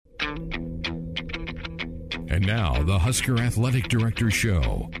And now, the Husker Athletic Director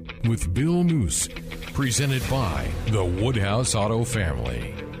Show with Bill Moos, presented by the Woodhouse Auto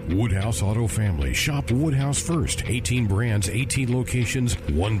Family. Woodhouse Auto Family. Shop Woodhouse first. 18 brands, 18 locations,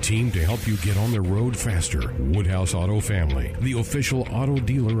 one team to help you get on the road faster. Woodhouse Auto Family, the official auto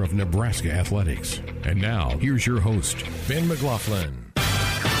dealer of Nebraska Athletics. And now, here's your host, Ben McLaughlin.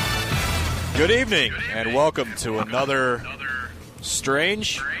 Good evening, and welcome to another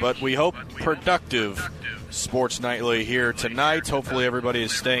strange, but we hope productive Sports Nightly here tonight. Hopefully everybody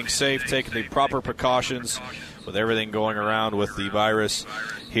is staying safe, taking the proper precautions with everything going around with the virus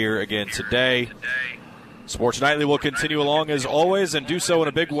here again today. Sports Nightly will continue along as always and do so in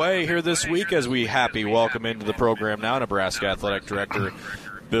a big way here this week as we welcome into the program now Nebraska Athletic Director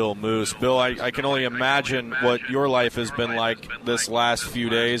Bill Moos. Bill, I can only imagine what your life has been like this last few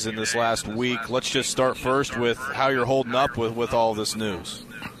days and this last week. Let's just start first with how you're holding up with all this news.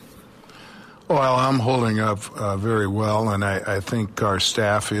 Well, I'm holding up very well, and I think our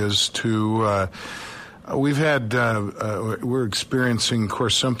staff is too. We've had, we're experiencing, of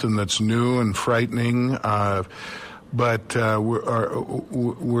course, something that's new and frightening, but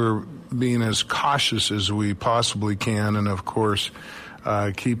we're being as cautious as we possibly can, and of course,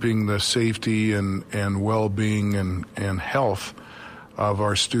 keeping the safety and well-being and health of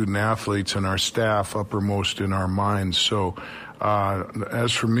our student athletes and our staff uppermost in our minds. So,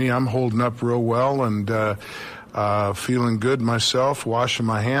 as for me, I'm holding up real well and feeling good myself, washing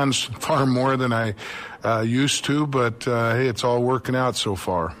my hands far more than I used to, but hey, it's all working out so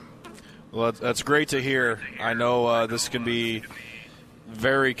far. Well, that's great to hear. I know this can be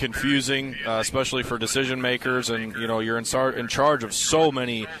very confusing, especially for decision makers, and you know you're in charge of so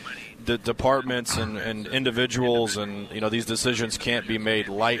many departments and individuals, and you know these decisions can't be made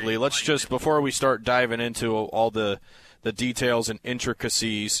lightly. Let's just, before we start diving into all the details and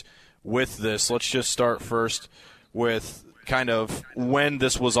intricacies with this, let's just start first with kind of when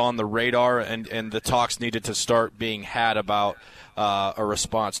this was on the radar and the talks needed to start being had about a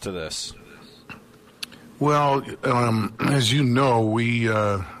response to this. Well, as you know,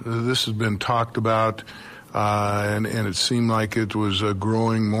 this has been talked about, and it seemed like it was a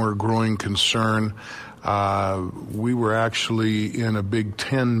more growing concern. We were actually in a Big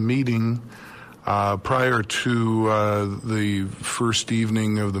Ten meeting prior to the first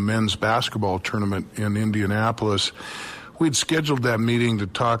evening of the men's basketball tournament in Indianapolis. We'd scheduled that meeting to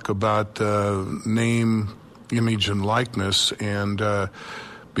talk about name, image, and likeness, and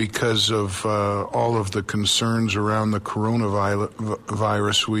because of all of the concerns around the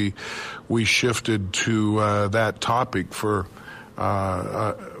coronavirus, we shifted to that topic for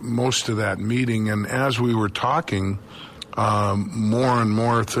most of that meeting. And as we were talking, more and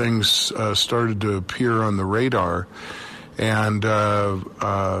more things started to appear on the radar, and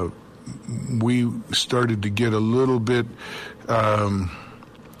we started to get a little bit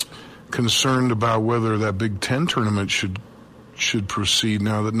concerned about whether that Big Ten tournament should proceed.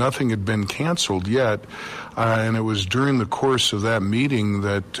 Now that nothing had been canceled yet, and it was during the course of that meeting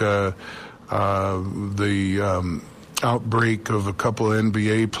that the outbreak of a couple of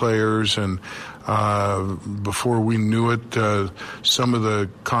NBA players, and before we knew it, some of the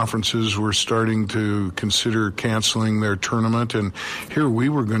conferences were starting to consider canceling their tournament, and here we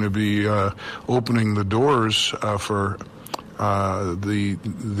were going to be opening the doors for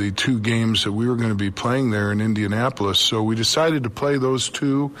the two games that we were going to be playing there in Indianapolis. So we decided to play those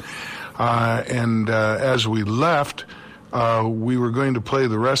two, and as we left, we were going to play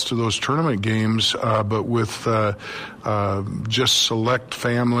the rest of those tournament games, but with just select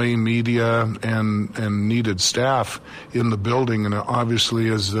family, media, and needed staff in the building. And obviously,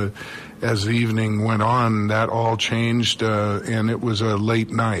 as the evening went on, that all changed, and it was a late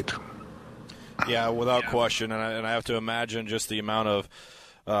night. Yeah, without question, and I have to imagine just the amount of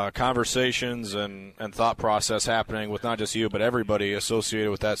conversations and thought process happening with not just you, but everybody associated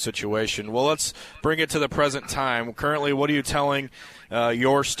with that situation. Well, let's bring it to the present time. Currently, what are you telling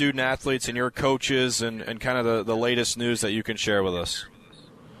your student athletes and your coaches, and kind of the latest news that you can share with us?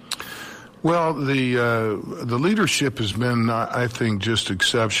 Well, the leadership has been, I think, just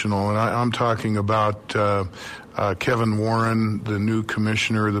exceptional, and I'm talking about Kevin Warren, the new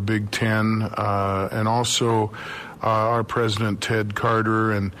commissioner of the Big Ten, and also our president, Ted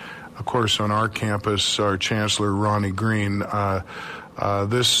Carter, and, of course, on our campus, our chancellor, Ronnie Green.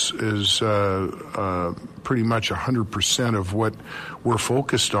 This is pretty much 100% of what we're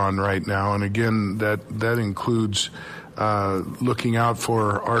focused on right now, and again, that includes looking out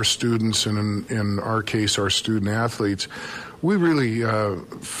for our students, and in our case, our student athletes. We really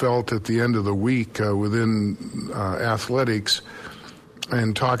felt at the end of the week within athletics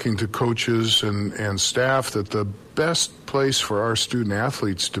and talking to coaches and staff that the best place for our student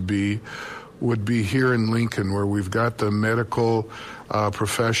athletes to be would be here in Lincoln, where we've got the medical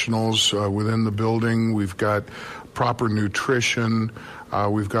professionals within the building. We've got proper nutrition.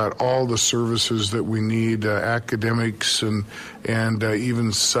 We've got all the services that we need, academics and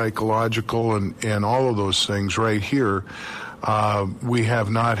even psychological and all of those things right here. We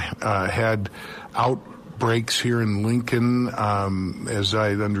have not had outbreaks here in Lincoln, as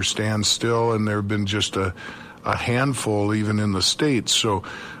I understand still, and there have been just a handful even in the States. So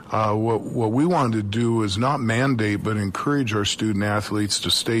what we wanted to do is not mandate, but encourage our student athletes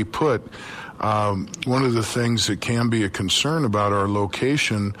to stay put. One of the things that can be a concern about our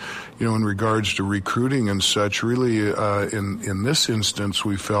location, in regards to recruiting and such, really in this instance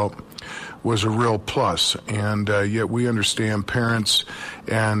we felt was a real plus. And yet we understand parents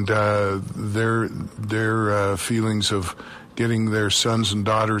and their feelings of getting their sons and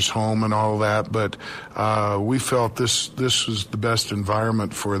daughters home and all that, but we felt this was the best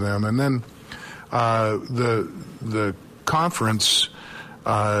environment for them. And then the conference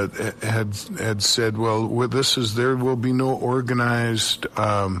had said, well, there will be no organized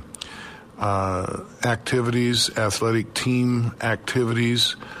activities, athletic team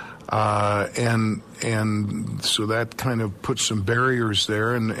activities, and so that kind of put some barriers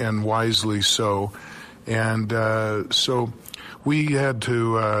there, and wisely so. And so we had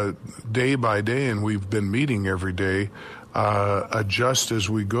to, day by day, and we've been meeting every day, adjust as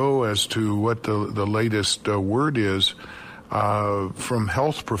we go as to what the latest word is from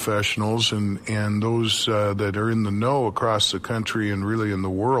health professionals and those that are in the know across the country and really in the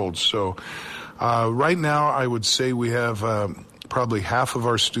world. So right now I would say we have probably half of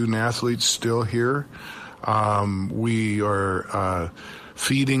our student athletes still here. We are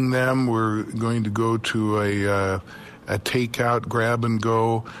feeding them. We're going to go to a takeout, grab and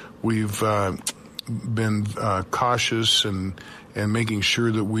go. We've been cautious and making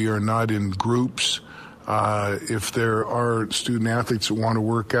sure that we are not in groups. If there are student athletes that want to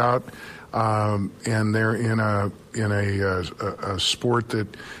work out and they're in a sport that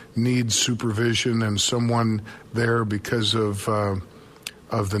needs supervision and someone there because of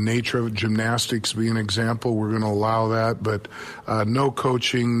the nature of it, gymnastics being an example, we're going to allow that. But no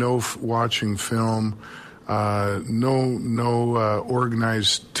coaching, no watching film, no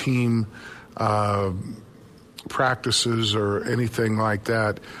organized team practices or anything like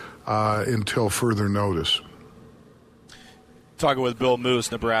that until further notice. Talking with Bill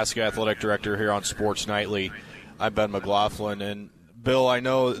Moos, Nebraska Athletic Director here on Sports Nightly. I'm Ben McLaughlin. And Bill, I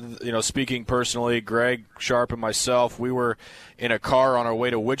know, speaking personally, Greg Sharp and myself, we were in a car on our way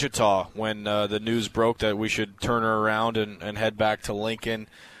to Wichita when the news broke that we should turn around and head back to Lincoln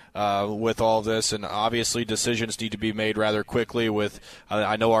with all this. And obviously decisions need to be made rather quickly with,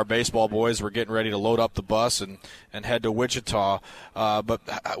 I know our baseball boys were getting ready to load up the bus and head to Wichita. But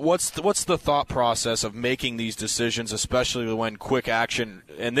what's the thought process of making these decisions, especially when quick action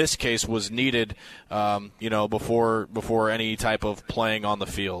in this case was needed, before any type of playing on the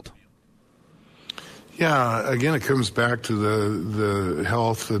field? Yeah, again, it comes back to the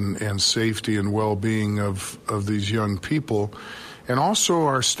health and safety and well-being of these young people. And also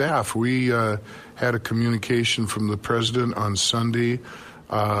our staff. We had a communication from the president on Sunday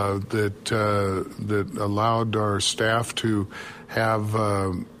that allowed our staff to have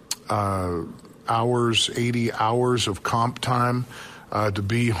 80 hours of comp time to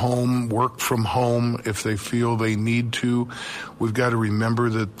be home, work from home if they feel they need to. We've got to remember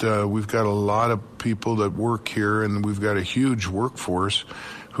that we've got a lot of people that work here, and we've got a huge workforce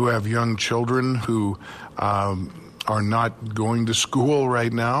who have young children who are not going to school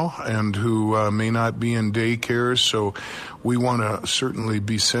right now and who may not be in daycare. So we want to certainly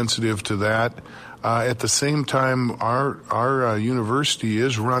be sensitive to that. At the same time, our university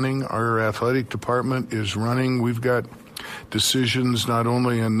is running. Our athletic department is running. We've got decisions not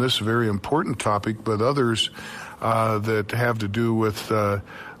only in this very important topic, but others that have to do with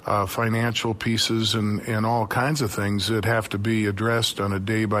financial pieces and all kinds of things that have to be addressed on a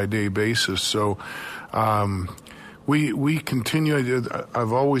day-by-day basis. So we continue.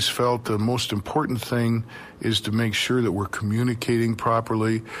 I've always felt the most important thing is to make sure that we're communicating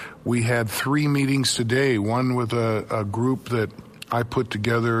properly. We had 3 meetings today, one with a group that I put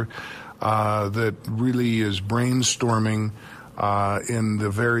together that really is brainstorming in the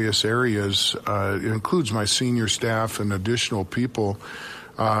various areas. It includes my senior staff and additional people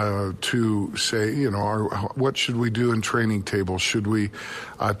to say, what should we do in training tables? Should we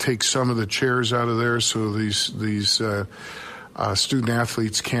take some of the chairs out of there so these student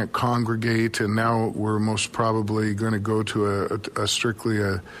athletes can't congregate, and now we're most probably going to go to a strictly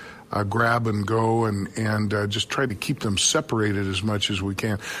a grab and go and just try to keep them separated as much as we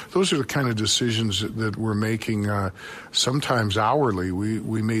can. Those are the kind of decisions that we're making sometimes hourly.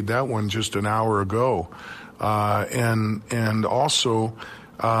 We made that one just an hour ago. And also,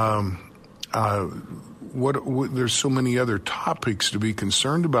 what there's so many other topics to be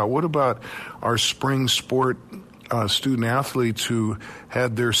concerned about. What about our spring sport student athletes who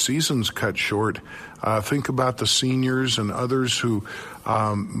had their seasons cut short? Think about the seniors and others who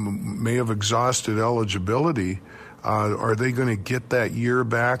may have exhausted eligibility. Are they going to get that year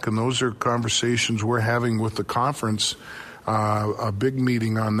back? And those are conversations we're having with the conference, a big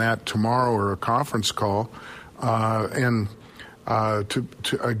meeting on that tomorrow, or a conference call. And to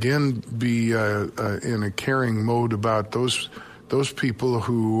again be in a caring mode about those people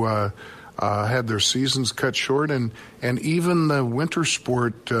who had their seasons cut short, and even the winter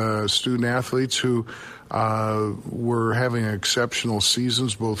sport student athletes who were having exceptional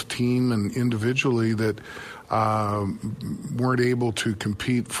seasons, both team and individually, that weren't able to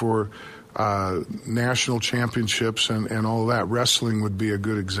compete for national championships and all of that. Wrestling would be a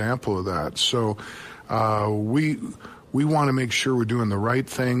good example of that. So we want to make sure we're doing the right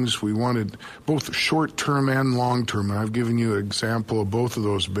things. We wanted both short-term and long-term, and I've given you an example of both of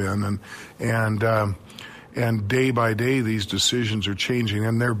those, Ben. And day by day, these decisions are changing,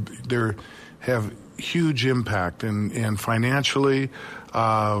 and they have huge impact. And financially,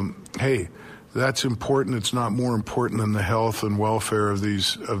 hey, that's important. It's not more important than the health and welfare of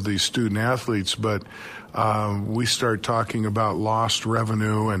these student athletes. But we start talking about lost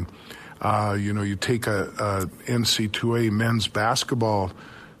revenue, and you take a NC2A men's basketball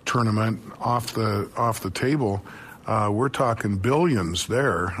tournament off the table. We're talking billions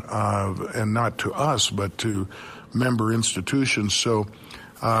there, and not to us, but to member institutions. So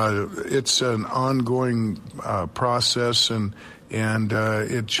it's an ongoing process, and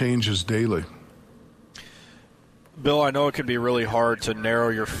it changes daily. Bill, I know it can be really hard to narrow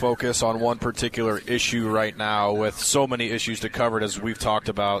your focus on one particular issue right now with so many issues to cover, as we've talked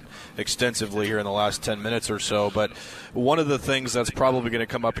about extensively here in the last 10 minutes or so. But one of the things that's probably going to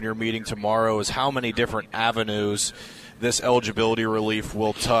come up in your meeting tomorrow is how many different avenues this eligibility relief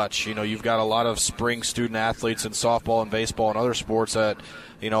will touch. You've got a lot of spring student athletes in softball and baseball and other sports that,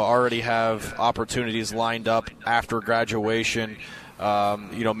 already have opportunities lined up after graduation.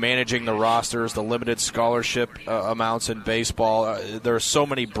 Managing the rosters, the limited scholarship amounts in baseball. There are so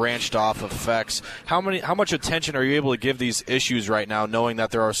many branched off effects. How much attention are you able to give these issues right now, knowing that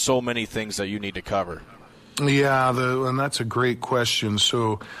there are so many things that you need to cover? Yeah, and that's a great question.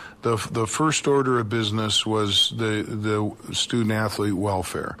 So the first order of business was the student athlete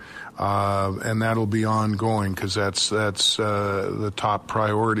welfare, and that'll be ongoing because that's the top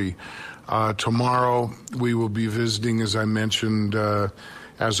priority. Tomorrow we will be visiting, as I mentioned,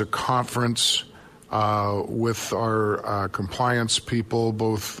 as a conference with our compliance people,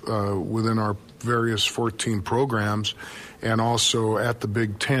 both within our various 14 programs and also at the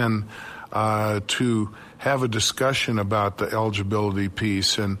Big Ten, to have a discussion about the eligibility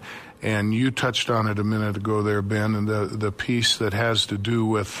piece. And you touched on it a minute ago there, Ben, and the piece that has to do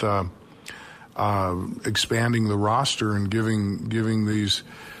with expanding the roster and giving these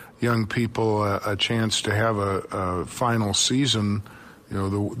young people a chance to have a final season,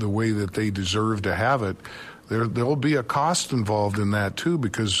 the way that they deserve to have it. There'll be a cost involved in that too,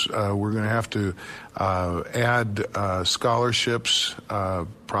 because we're going to have to add scholarships,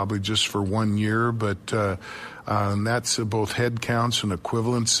 probably just for 1 year, but that's both head counts and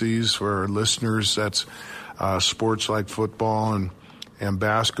equivalencies for our listeners. That's sports like football and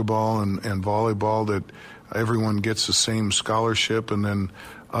basketball and volleyball, that everyone gets the same scholarship, and then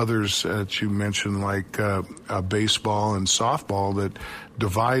others that you mentioned, like baseball and softball, that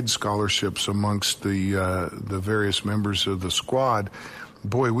divide scholarships amongst the various members of the squad.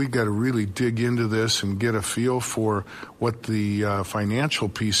 Boy, we got to really dig into this and get a feel for what the financial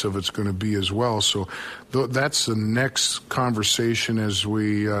piece of it's going to be as well. So that's the next conversation as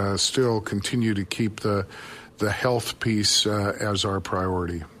we still continue to keep the health piece as our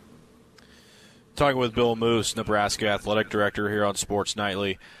priority. Talking with Bill Moos, Nebraska Athletic Director here on Sports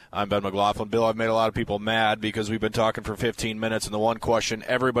Nightly. I'm Ben McLaughlin. Bill, I've made a lot of people mad because we've been talking for 15 minutes, and the one question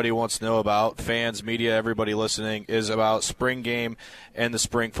everybody wants to know about, fans, media, everybody listening, is about spring game and the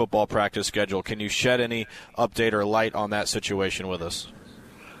spring football practice schedule. Can you shed any update or light on that situation with us?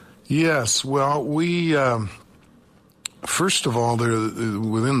 Yes. Well, we first of all,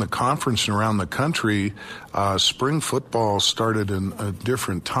 within the conference and around the country, spring football started in a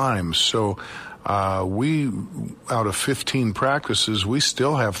different time. So We, out of 15 practices, we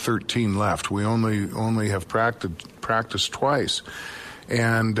still have 13 left. We only have practiced twice.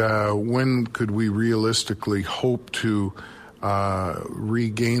 And when could we realistically hope to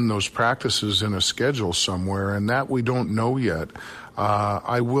regain those practices in a schedule somewhere? And that we don't know yet.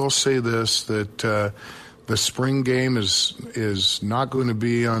 I will say this, that the spring game is not going to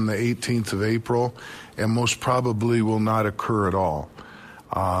be on the 18th of April, and most probably will not occur at all.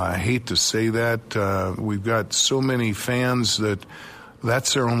 I hate to say that. We've got so many fans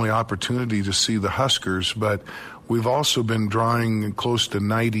that's their only opportunity to see the Huskers, but we've also been drawing close to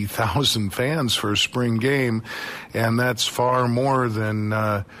 90,000 fans for a spring game, and that's far more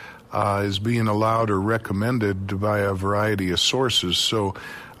than is being allowed or recommended by a variety of sources. So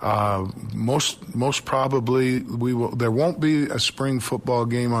most probably there won't be a spring football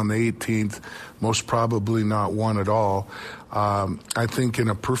game on the 18th, most probably not one at all. I think in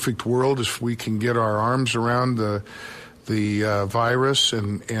a perfect world, if we can get our arms around the virus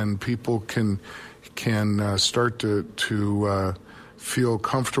and people can start to feel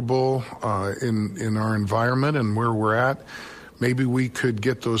comfortable in our environment and where we're at, maybe we could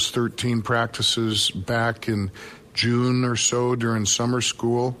get those 13 practices back in June or so during summer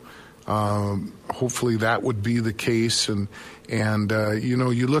school. Hopefully that would be the case. And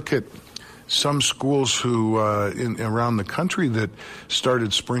you look at some schools who around the country that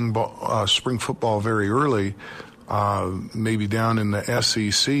started spring football very early, maybe down in the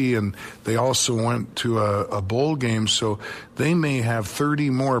SEC, and they also went to a bowl game, so they may have 30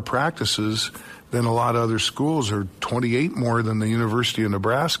 more practices than a lot of other schools, or 28 more than the University of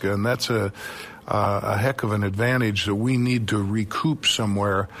Nebraska, and that's a heck of an advantage that we need to recoup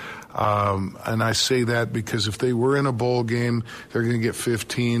somewhere. And I say that because if they were in a bowl game, they're going to get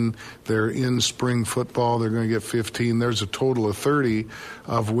 15. They're in spring football, they're going to get 15. There's a total of 30,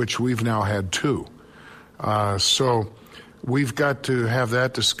 of which we've now had 2. So we've got to have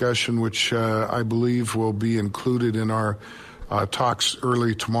that discussion, which I believe will be included in our talks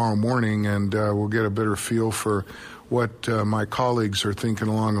early tomorrow morning, and we'll get a better feel for what my colleagues are thinking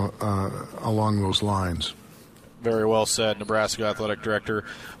along those lines. Very well said. Nebraska Athletic Director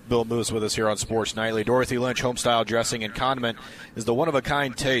Bill Moos with us here on Sports Nightly. Dorothy Lynch Homestyle Dressing and Condiment is the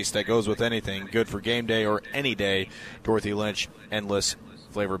one-of-a-kind taste that goes with anything, good for game day or any day. Dorothy Lynch, endless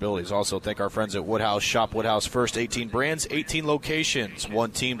flavorabilities. Also, thank our friends at Woodhouse. Shop Woodhouse first. 18 brands, 18 locations.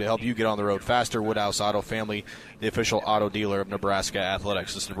 One team to help you get on the road faster. Woodhouse Auto Family, the official auto dealer of Nebraska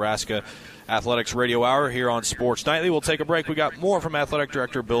Athletics. This is Nebraska Athletics Radio Hour here on Sports Nightly. We'll take a break. We got more from Athletic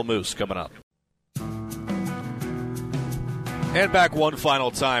Director Bill Moos coming up. And back one final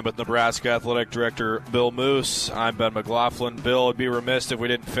time with Nebraska Athletic Director Bill Moos. I'm Ben McLaughlin. Bill, would be remiss if we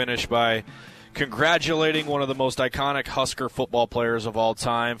didn't finish by congratulating one of the most iconic Husker football players of all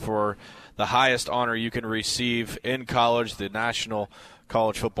time for the highest honor you can receive in college, the National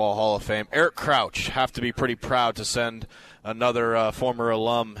College Football Hall of Fame. Eric Crouch, have to be pretty proud to send another former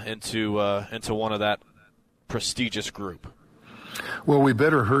alum into one of that prestigious group. Well, we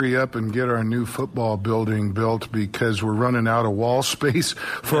better hurry up and get our new football building built because we're running out of wall space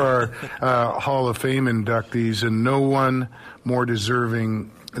for our Hall of Fame inductees, and no one more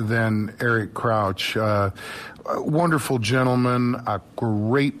deserving than Eric Crouch. A wonderful gentleman, a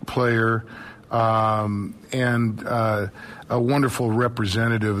great player, and a wonderful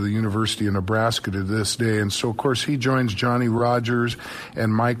representative of the University of Nebraska to this day. And so, of course, he joins Johnny Rogers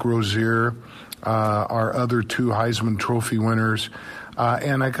and Mike Rozier, our other 2 Heisman Trophy winners.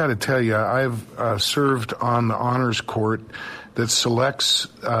 And I got to tell you, I've served on the honors court that selects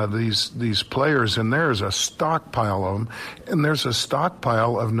these players, and there's a stockpile of them, and there's a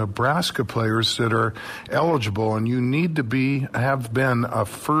stockpile of Nebraska players that are eligible, and you need to have been a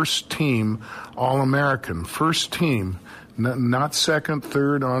first-team All-American, first team, not second,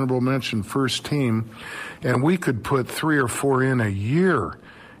 third, honorable mention, first team, and we could put 3 or 4 in a year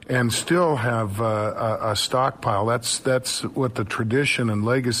and still have a stockpile. That's what the tradition and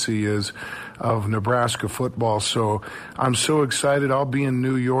legacy is of Nebraska football. So I'm so excited. I'll be in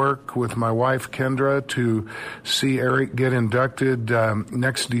New York with my wife, Kendra, to see Eric get inducted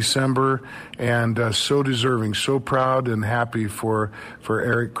next December, and so deserving, so proud and happy for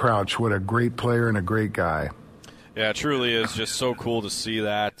Eric Crouch. What a great player and a great guy. Yeah, it truly is just so cool to see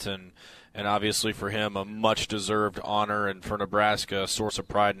that, and and obviously for him a much-deserved honor, and for Nebraska a source of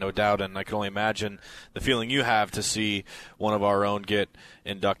pride, no doubt. And I can only imagine the feeling you have to see one of our own get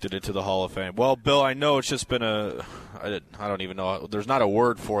inducted into the Hall of Fame. Well, Bill, I know it's just been I don't even know, there's not a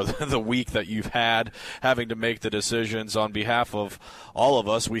word for the week that you've had having to make the decisions on behalf of all of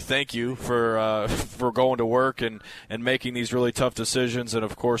us. We thank you for going to work and making these really tough decisions, and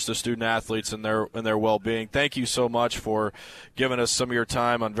of course the student athletes and their well-being. Thank you so much for giving us some of your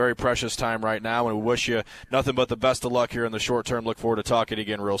time, on very precious time right now, and we wish you nothing but the best of luck here in the short term. Look forward to talking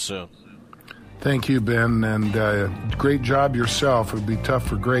again real soon. Thank you, Ben, and great job yourself. It would be tough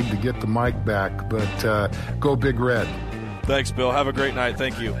for Greg to get the mic back, but go Big Red. Thanks, Bill. Have a great night.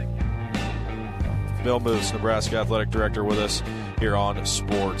 Thank you. Bill Moos, Nebraska Athletic Director, with us here on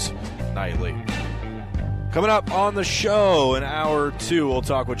Sports Nightly. Coming up on the show in hour 2, we'll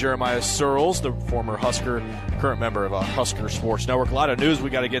talk with Jeremiah Sirles, the former Husker, current member of Husker Sports Network. A lot of news we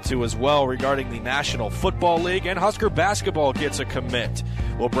got to get to as well regarding the National Football League, and Husker basketball gets a commit.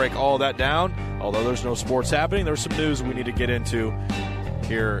 We'll break all that down. Although there's no sports happening, there's some news we need to get into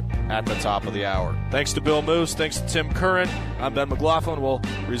here at the top of the hour. Thanks to Bill Moos. Thanks to Tim Curran. I'm Ben McLaughlin. We'll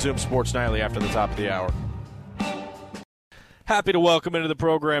resume Sports Nightly after the top of the hour. Happy to welcome into the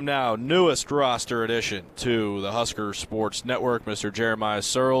program now, newest roster addition to the Husker Sports Network, Mr. Jeremiah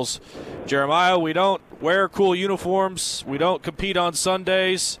Sirles. Jeremiah, we don't wear cool uniforms. We don't compete on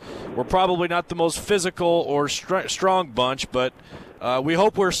Sundays. We're probably not the most physical or strong bunch, but we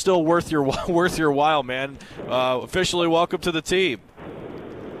hope we're still worth your while, man. Officially welcome to the team.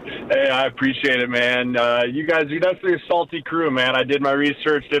 Hey, I appreciate it, man. You guys, you're definitely a salty crew, man. I did my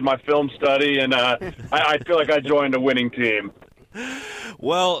research, did my film study, and I feel like I joined a winning team.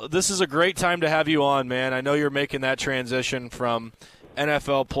 Well, this is a great time to have you on, man. I know you're making that transition from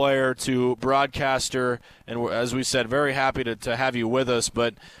NFL player to broadcaster, and as we said, very happy to have you with us.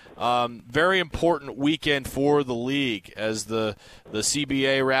 But very important weekend for the league as the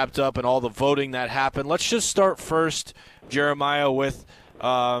CBA wrapped up and all the voting that happened. Let's just start first, Jeremiah, with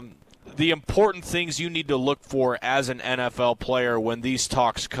the important things you need to look for as an NFL player when these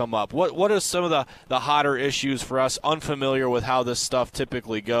talks come up. What are some of the hotter issues for us unfamiliar with how this stuff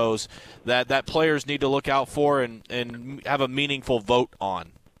typically goes that players need to look out for and have a meaningful vote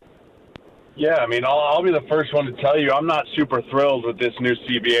on? Yeah, I mean, I'll be the first one to tell you I'm not super thrilled with this new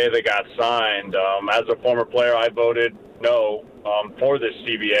CBA that got signed. As a former player, I voted no for this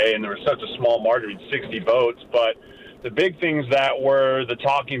CBA, and there was such a small margin, 60 votes, but the big things that were the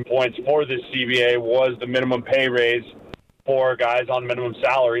talking points for this CBA was the minimum pay raise for guys on minimum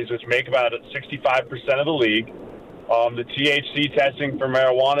salaries, which make about 65% of the league, the THC testing for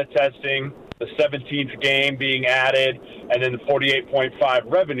marijuana testing, the 17th game being added, and then the 48.5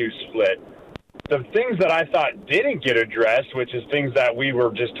 revenue split. The things that I thought didn't get addressed, which is things that we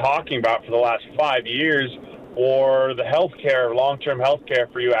were just talking about for the last 5 years, or the healthcare, long-term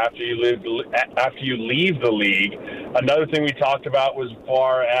healthcare for you after you leave the league. Another thing we talked about was, as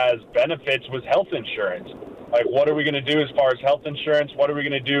far as benefits, was health insurance. Like, what are we going to do as far as health insurance? What are we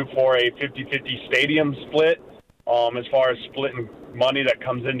going to do for a 50-50 stadium split, as far as splitting money that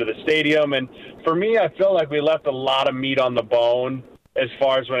comes into the stadium? And for me, I feel like we left a lot of meat on the bone as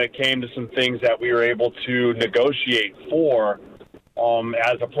far as when it came to some things that we were able to negotiate for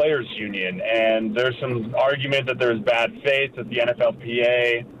as a players union. And there's some argument that there's bad faith, that the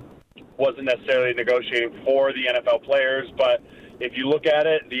NFLPA wasn't necessarily negotiating for the NFL players. But if you look at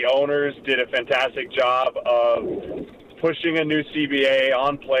it, the owners did a fantastic job of pushing a new CBA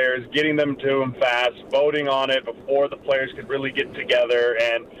on players, getting them to them fast, voting on it before the players could really get together,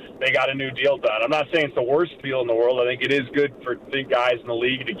 and they got a new deal done. I'm not saying it's the worst deal in the world. I think it is good for the guys in the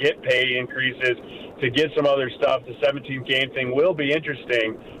league to get pay increases, to get some other stuff. The 17th game thing will be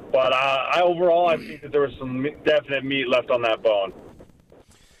interesting, but overall I think that there was some definite meat left on that bone.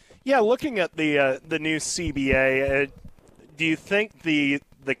 Yeah, looking at the new CBA, do you think the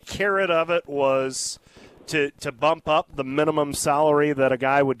carrot of it was to bump up the minimum salary that a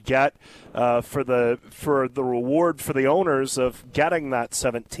guy would get for the reward for the owners of getting that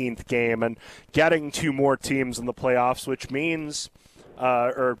 17th game and getting two more teams in the playoffs, which means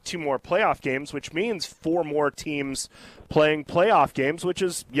or two more playoff games, which means four more teams playing playoff games, which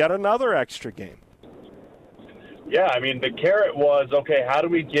is yet another extra game. Yeah, I mean, the carrot was, okay, how do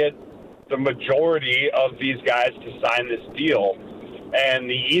we get the majority of these guys to sign this deal? And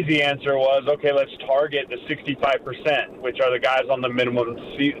the easy answer was, okay, let's target the 65%, which are the guys on the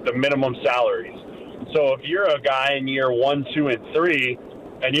minimum salaries. So if you're a guy in year 1, 2, and 3,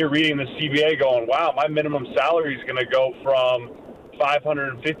 and you're reading the CBA going, wow, my minimum salary is going to go from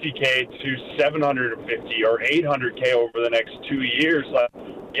 $550K to $750 or $800K over the next 2 years.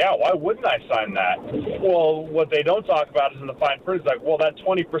 yeah, why wouldn't I sign that? Well, what they don't talk about is in the fine print is like, well, that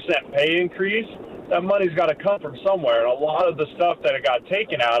 20% pay increase, that money's got to come from somewhere. And a lot of the stuff that it got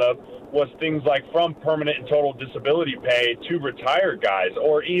taken out of was things like from permanent and total disability pay to retired guys,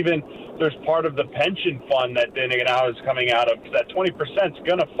 or even there's part of the pension fund that then now is coming out of, because that 20% is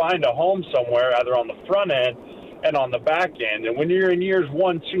going to find a home somewhere, either on the front end and on the back end. And when you're in years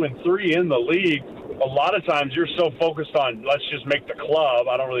 1, 2, and 3 in the league, a lot of times you're so focused on, let's just make the club.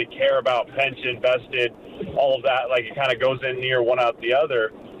 I don't really care about pension, vested, all of that. Like, it kind of goes in near one out the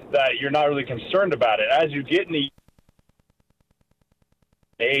other, that you're not really concerned about it. As you get in the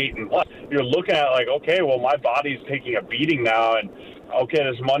 8 and you're looking at like, okay, well, my body's taking a beating now, and okay,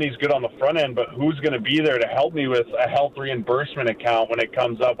 this money's good on the front end, but who's going to be there to help me with a health reimbursement account when it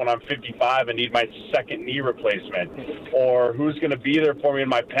comes up when I'm 55 and need my second knee replacement? Or who's going to be there for me in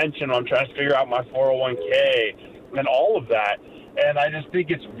my pension when I'm trying to figure out my 401k and all of that? And I just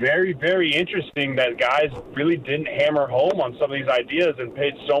think it's very, very interesting that guys really didn't hammer home on some of these ideas and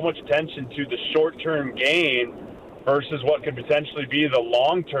paid so much attention to the short-term gain versus what could potentially be the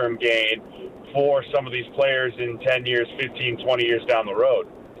long-term gain for some of these players in 10 years, 15, 20 years down the road.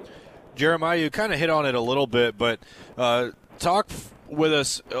 Jeremiah, you kind of hit on it a little bit, but talk with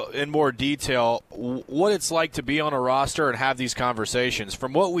us in more detail what it's like to be on a roster and have these conversations.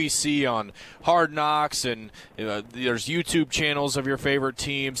 From what we see on Hard Knocks and there's YouTube channels of your favorite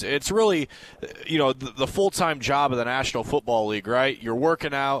teams, it's really the full-time job of the National Football League, right? You're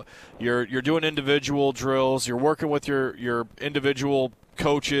working out, you're doing individual drills, you're working with your individual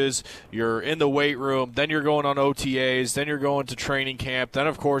coaches, you're in the weight room, then you're going on OTAs, then you're going to training camp, then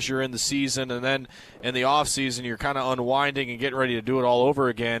of course you're in the season, and then in the off season you're kind of unwinding and getting ready to do it all over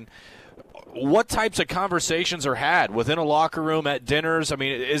again. What types of conversations are had within a locker room, at dinners? I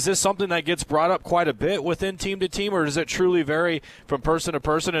mean, is this something that gets brought up quite a bit within team to team, or does it truly vary from person to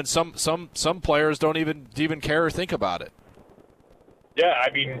person, and some players don't even care or think about it? Yeah,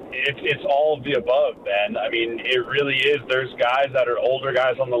 I mean, it's all of the above, Ben. I mean, it really is. There's guys that are older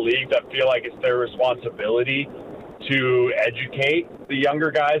guys on the league that feel like it's their responsibility to educate the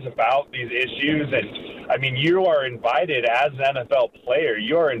younger guys about these issues. And, I mean, you are invited as an NFL player.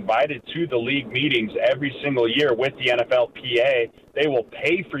 You are invited to the league meetings every single year with the NFLPA. They will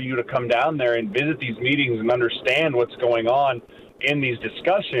pay for you to come down there and visit these meetings and understand what's going on in these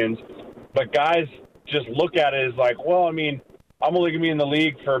discussions. But guys just look at it as like, well, I mean, I'm only going to be in the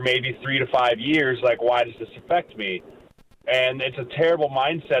league for maybe 3 to 5 years. Like, why does this affect me? And it's a terrible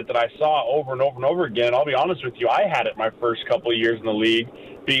mindset that I saw over and over and over again. I'll be honest with you, I had it my first couple of years in the league,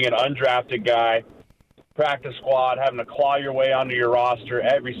 being an undrafted guy, practice squad, having to claw your way onto your roster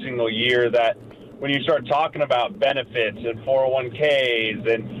every single year, that when you start talking about benefits and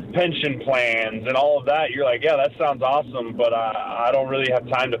 401ks and pension plans and all of that, you're like, yeah, that sounds awesome, but I don't really have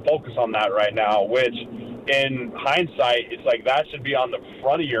time to focus on that right now, which in hindsight, it's like that should be on the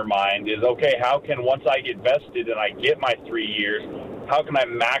front of your mind is, okay, how can, once I get vested and I get my 3 years, how can I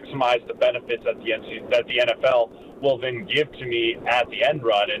maximize the benefits that the NFL will then give to me at the end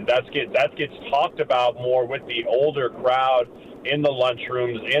run? And that gets talked about more with the older crowd in the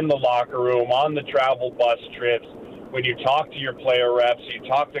lunchrooms, in the locker room, on the travel bus trips. When you talk to your player reps, you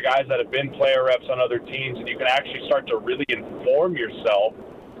talk to guys that have been player reps on other teams, and you can actually start to really inform yourself.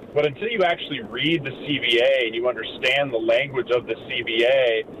 But until you actually read the CBA and you understand the language of the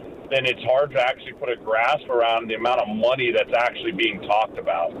CBA, then it's hard to actually put a grasp around the amount of money that's actually being talked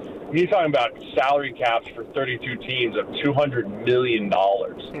about. When you're talking about salary caps for 32 teams of $200 million.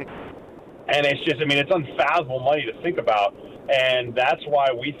 And it's just, I mean, it's unfathomable money to think about. And that's why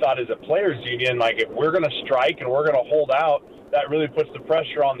we thought as a players union, like, if we're going to strike and we're going to hold out, that really puts the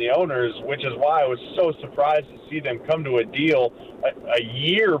pressure on the owners, which is why I was so surprised to see them come to a deal a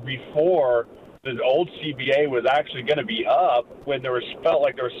year before the old CBA was actually going to be up, when felt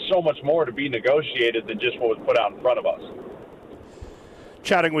like there was so much more to be negotiated than just what was put out in front of us.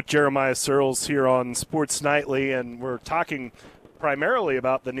 Chatting with Jeremiah Sirles here on Sports Nightly, and we're talking primarily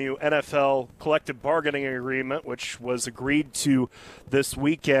about the new NFL collective bargaining agreement, which was agreed to this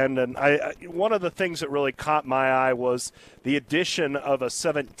weekend. And one of the things that really caught my eye was the addition of a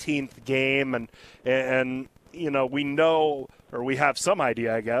 17th game. And we know, or we have some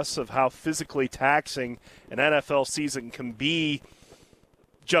idea, I guess, of how physically taxing an NFL season can be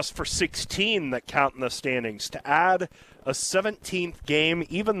just for 16 that count in the standings. To add a 17th game,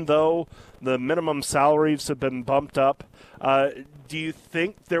 even though the minimum salaries have been bumped up, do you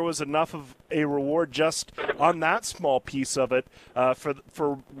think there was enough of a reward just on that small piece of it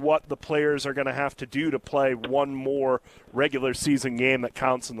for what the players are going to have to do to play one more regular season game that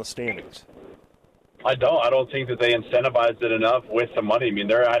counts in the standings? I don't think that they incentivized it enough with the money. I mean,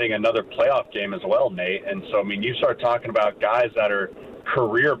 they're adding another playoff game as well, Nate. And so, I mean, you start talking about guys that are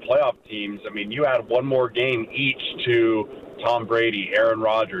career playoff teams. I mean, you add one more game each to Tom Brady, Aaron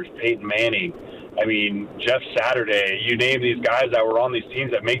Rodgers, Peyton Manning. I mean, Jeff Saturday, you name these guys that were on these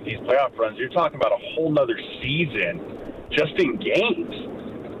teams that make these playoff runs, you're talking about a whole nother season just in games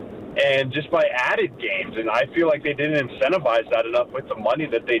and just by added games. And I feel like they didn't incentivize that enough with the money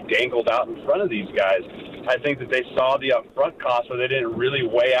that they dangled out in front of these guys. I think that they saw the upfront cost, but they didn't really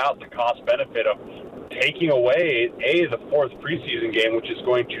weigh out the cost benefit of taking away, the fourth preseason game, which is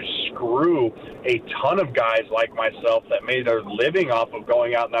going to screw a ton of guys like myself that made their living off of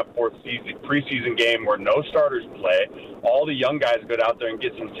going out in that fourth preseason game where no starters play. All the young guys go out there and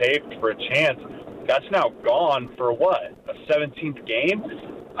get some tape for a chance. That's now gone for what, a 17th game?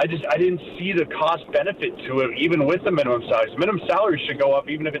 I didn't see the cost benefit to it, even with the minimum salaries. Minimum salary should go up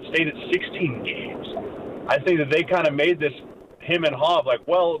even if it stayed at 16 games. I think that they kind of made this him and Haw, like,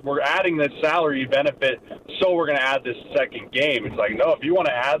 well, we're adding this salary benefit, so we're going to add this second game. It's like, no, if you want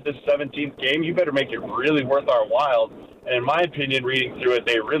to add this 17th game, you better make it really worth our while. And in my opinion, reading through it,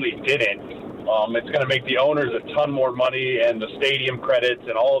 they really didn't. It's going to make the owners a ton more money and the stadium credits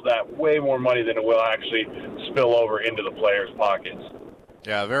and all of that way more money than it will actually spill over into the players' pockets.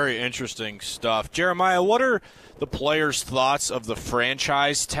 Yeah, very interesting stuff. Jeremiah, what are the players' thoughts of the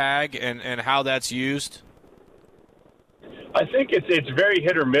franchise tag and how that's used? I think it's very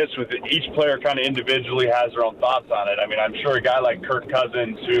hit or miss with it. Each player kind of individually has their own thoughts on it. I mean, I'm sure a guy like Kirk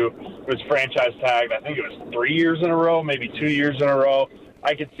Cousins, who was franchise tagged, I think it was 3 years in a row, maybe 2 years in a row,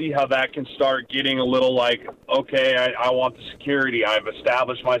 I could see how that can start getting a little like, okay, I want the security. I've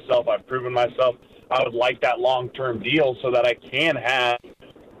established myself. I've proven myself. I would like that long-term deal so that I can have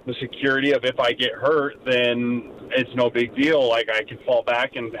the security of if I get hurt, then it's no big deal. Like, I can fall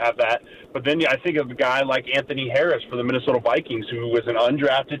back and have that. But then I think of a guy like Anthony Harris for the Minnesota Vikings, who was an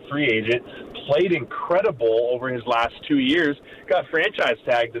undrafted free agent, played incredible over his last 2 years, got franchise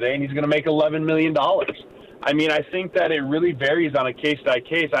tagged today, and he's going to make $11 million. I mean, I think that it really varies on a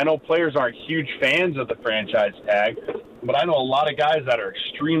case-by-case. I know players aren't huge fans of the franchise tag, but I know a lot of guys that are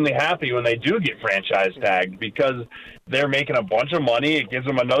extremely happy when they do get franchise tagged because they're making a bunch of money. It gives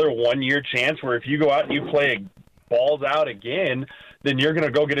them another 1 year chance where if you go out and you play balls out again, then you're going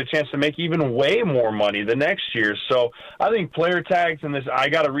to go get a chance to make even way more money the next year. So I think player tags and this, I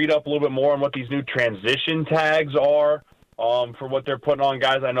got to read up a little bit more on what these new transition tags are. For what they're putting on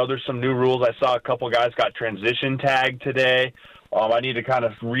guys. I know there's some new rules. I saw a couple guys got transition tagged today. I need to kind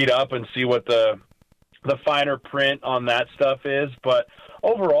of read up and see what the finer print on that stuff is. But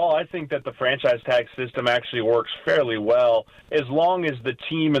overall, I think that the franchise tag system actually works fairly well as long as the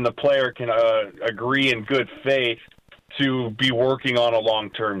team and the player can agree in good faith to be working on a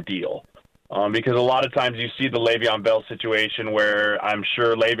long-term deal. Because a lot of times you see the Le'Veon Bell situation where I'm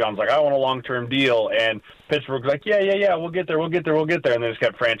sure Le'Veon's like, I want a long-term deal, and Pittsburgh's like, yeah, we'll get there, and then it's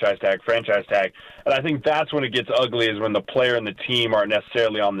got franchise tag. And I think that's when it gets ugly, is when the player and the team aren't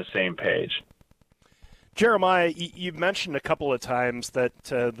necessarily on the same page. Jeremiah, you've mentioned a couple of times that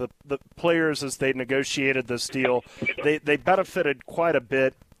the players, as they negotiated this deal, they benefited quite a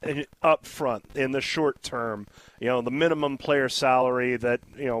bit up front in the short term. You know, the minimum player salary that,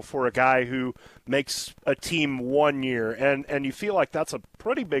 you know, for a guy who makes a team 1 year, and you feel like that's a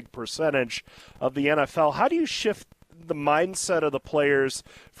pretty big percentage of the NFL. How do you shift the mindset of the players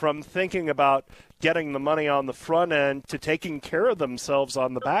from thinking about getting the money on the front end to taking care of themselves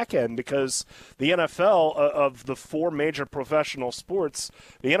on the back end? Because the NFL, of the four major professional sports,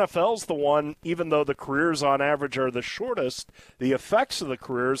 the NFL is the one, even though the careers on average are the shortest, the effects of the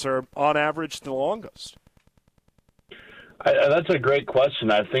careers are on average the longest. That's a great question.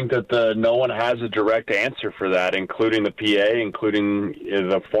 I think that no one has a direct answer for that, including the PA, including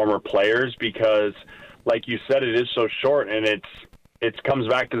the former players, because like you said, it is so short, and it comes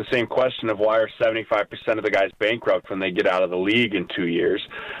back to the same question of why are 75% of the guys bankrupt when they get out of the league in 2 years.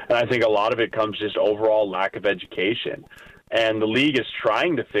 And I think a lot of it comes just overall lack of education. And the league is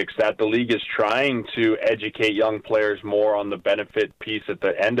trying to fix that. The league is trying to educate young players more on the benefit piece at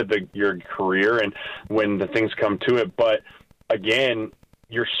the end of your career and when the things come to it. But, again,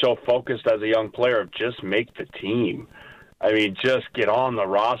 you're so focused as a young player of just make the team. I mean, just get on the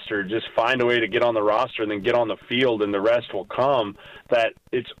roster, just find a way to get on the roster and then get on the field and the rest will come. That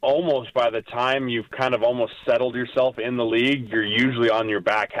it's almost by the time you've kind of almost settled yourself in the league, you're usually on your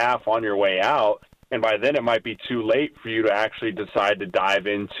back half on your way out. And by then it might be too late for you to actually decide to dive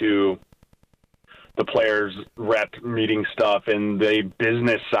into the players' rep meeting stuff and the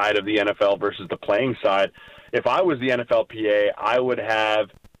business side of the NFL versus the playing side. If I was the NFLPA, I would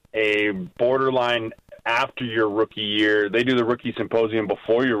have a borderline after your rookie year. They do the rookie symposium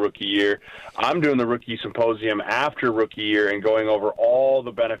before your rookie year. I'm doing the rookie symposium after rookie year and going over all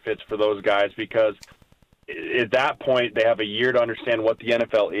the benefits for those guys, because at that point they have a year to understand what the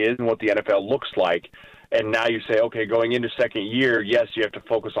NFL is and what the NFL looks like. And now you say, okay, going into second year, yes, you have to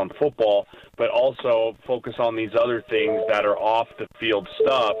focus on football, but also focus on these other things that are off the field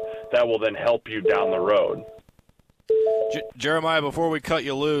stuff that will then help you down the road. Jeremiah, before we cut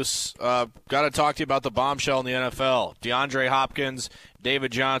you loose, got to talk to you about the bombshell in the NFL. DeAndre Hopkins,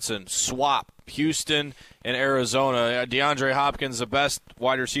 David Johnson, swap, Houston and Arizona. DeAndre Hopkins, the best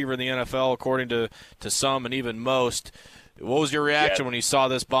wide receiver in the NFL, according to some and even most. What was your reaction when you saw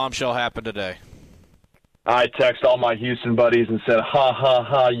this bombshell happen today? I text all my Houston buddies and said, ha, ha,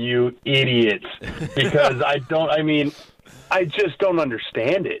 ha, you idiots. Because I just don't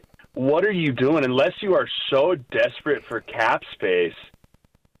understand it. What are you doing? Unless you are so desperate for cap space.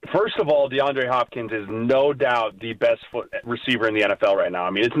 First of all, DeAndre Hopkins is no doubt the best receiver in the NFL right now.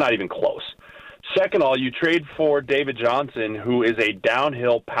 I mean, it's not even close. Second of all, you trade for David Johnson, who is a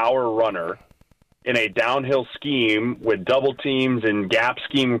downhill power runner in a downhill scheme with double teams and gap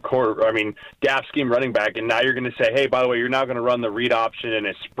scheme running back, and now you're going to say, hey, by the way, you're now going to run the read option in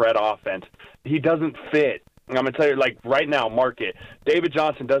a spread offense. He doesn't fit. I'm going to tell you, like, right now, mark it. David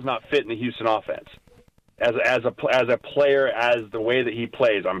Johnson does not fit in the Houston offense as a player, as the way that he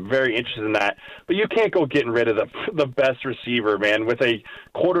plays. I'm very interested in that. But you can't go getting rid of the best receiver, man, with a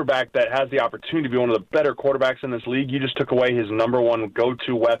quarterback that has the opportunity to be one of the better quarterbacks in this league. You just took away his number one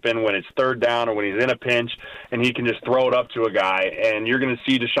go-to weapon when it's third down or when he's in a pinch, and he can just throw it up to a guy. And you're going to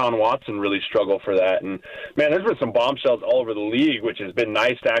see Deshaun Watson really struggle for that. And, man, there's been some bombshells all over the league, which has been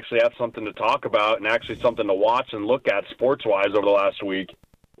nice to actually have something to talk about and actually something to watch and look at sports-wise over the last week.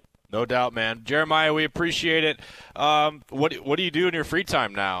 No doubt, man. Jeremiah, we appreciate it. What do you do in your free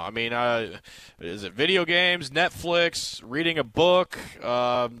time now? I mean, is it video games, Netflix, reading a book,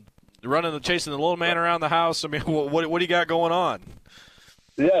 chasing the little man around the house? I mean, what do you got going on?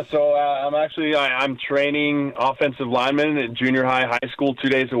 Yeah, so I'm training offensive linemen at junior high school 2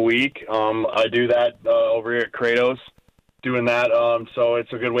 days a week. I do that over here at Kratos, doing that. So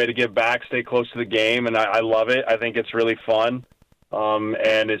it's a good way to give back, stay close to the game, and I love it. I think it's really fun.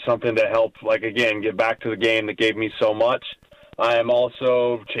 And it's something to help, get back to the game that gave me so much. I am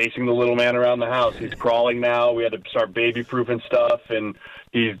also chasing the little man around the house. He's crawling now. We had to start baby-proofing stuff, and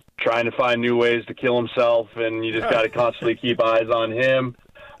he's trying to find new ways to kill himself, and you just got to constantly keep eyes on him.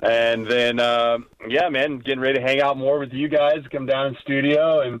 And then, getting ready to hang out more with you guys, come down in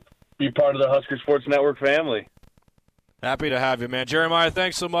studio and be part of the Husker Sports Network family. Happy to have you, man. Jeremiah,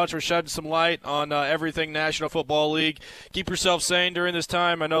 thanks so much for shedding some light on everything National Football League. Keep yourself sane during this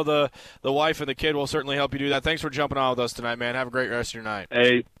time. I know the wife and the kid will certainly help you do that. Thanks for jumping on with us tonight, man. Have a great rest of your night.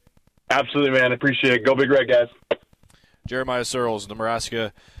 Hey, absolutely, man. Appreciate it. Go Big Red, guys. Jeremiah Sirles,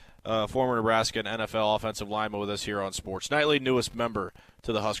 former Nebraska and NFL offensive lineman with us here on Sports Nightly, newest member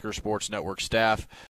to the Husker Sports Network staff.